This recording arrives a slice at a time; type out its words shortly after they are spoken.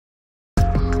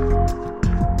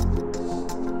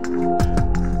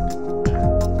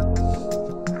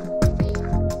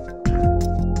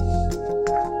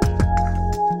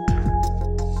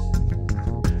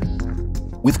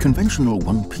conventional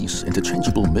one-piece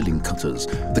interchangeable milling cutters,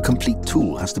 the complete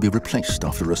tool has to be replaced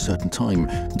after a certain time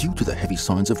due to the heavy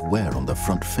signs of wear on the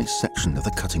front face section of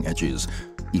the cutting edges,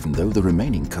 even though the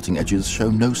remaining cutting edges show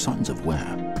no signs of wear.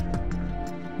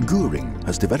 Guhring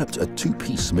has developed a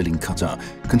two-piece milling cutter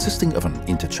consisting of an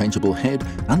interchangeable head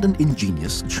and an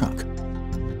ingenious chuck.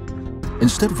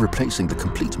 Instead of replacing the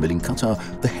complete milling cutter,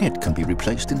 the head can be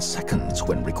replaced in seconds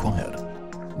when required.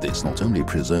 This not only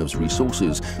preserves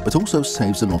resources, but also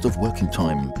saves a lot of working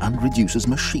time and reduces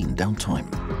machine downtime.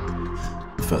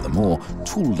 Furthermore,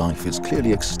 tool life is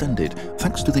clearly extended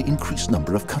thanks to the increased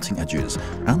number of cutting edges,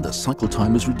 and the cycle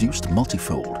time is reduced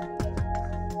multifold.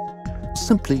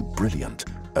 Simply brilliant,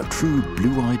 a true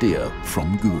blue idea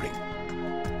from Guhring.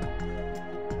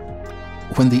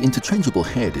 When the interchangeable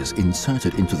head is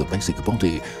inserted into the basic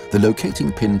body, the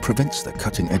locating pin prevents the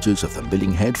cutting edges of the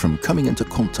milling head from coming into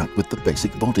contact with the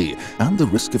basic body, and the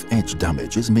risk of edge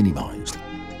damage is minimized.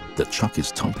 The chuck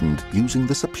is tightened using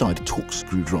the supplied torque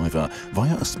screwdriver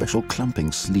via a special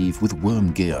clamping sleeve with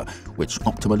worm gear, which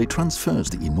optimally transfers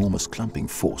the enormous clamping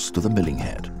force to the milling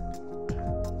head.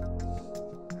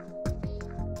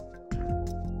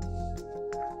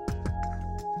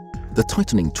 The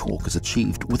tightening torque is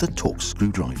achieved with a torque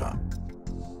screwdriver.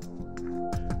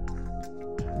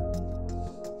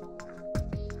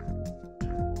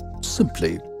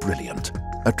 Simply brilliant.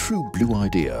 A true blue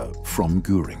idea from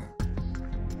Guhring.